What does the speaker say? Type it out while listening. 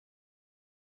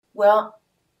Well,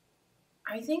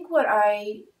 I think what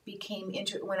I became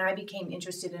when I became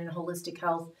interested in holistic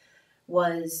health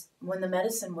was when the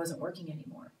medicine wasn't working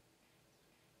anymore.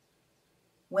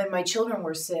 When my children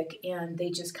were sick and they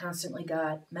just constantly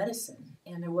got medicine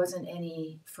and there wasn't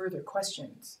any further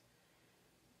questions.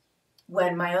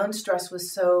 When my own stress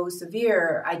was so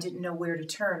severe, I didn't know where to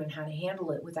turn and how to handle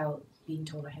it without being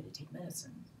told I had to take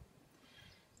medicine.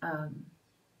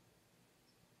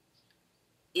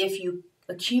 If you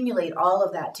accumulate all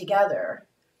of that together,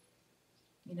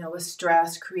 a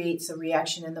stress creates a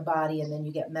reaction in the body and then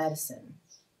you get medicine.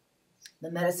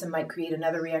 The medicine might create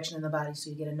another reaction in the body, so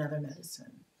you get another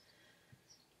medicine.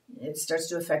 It starts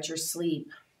to affect your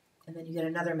sleep, and then you get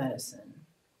another medicine.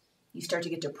 You start to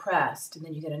get depressed, and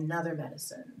then you get another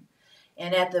medicine.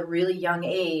 And at the really young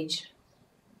age,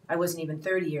 I wasn't even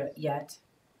 30 yet,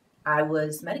 I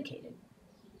was medicated.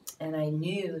 And I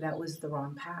knew that was the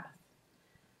wrong path.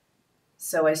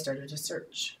 So I started to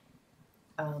search.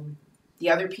 The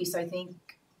other piece I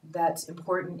think that's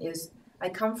important is I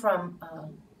come from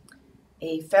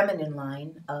a feminine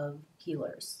line of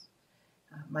healers.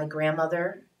 My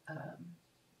grandmother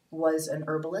was an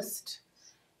herbalist,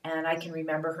 and I can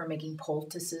remember her making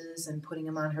poultices and putting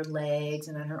them on her legs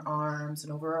and on her arms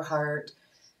and over her heart,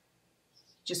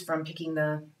 just from picking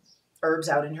the herbs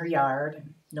out in her yard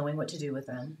and knowing what to do with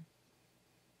them.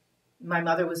 My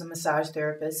mother was a massage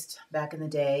therapist back in the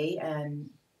day and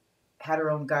had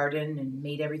her own garden and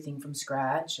made everything from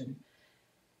scratch.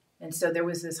 And so there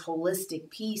was this holistic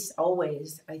piece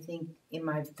always, I think, in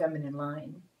my feminine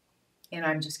line. And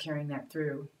I'm just carrying that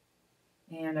through.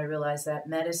 And I realized that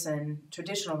medicine,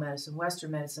 traditional medicine,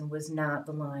 Western medicine, was not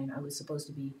the line I was supposed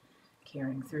to be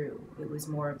carrying through. It was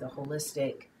more of the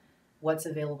holistic, what's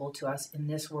available to us in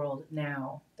this world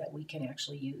now that we can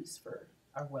actually use for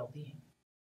our well-being.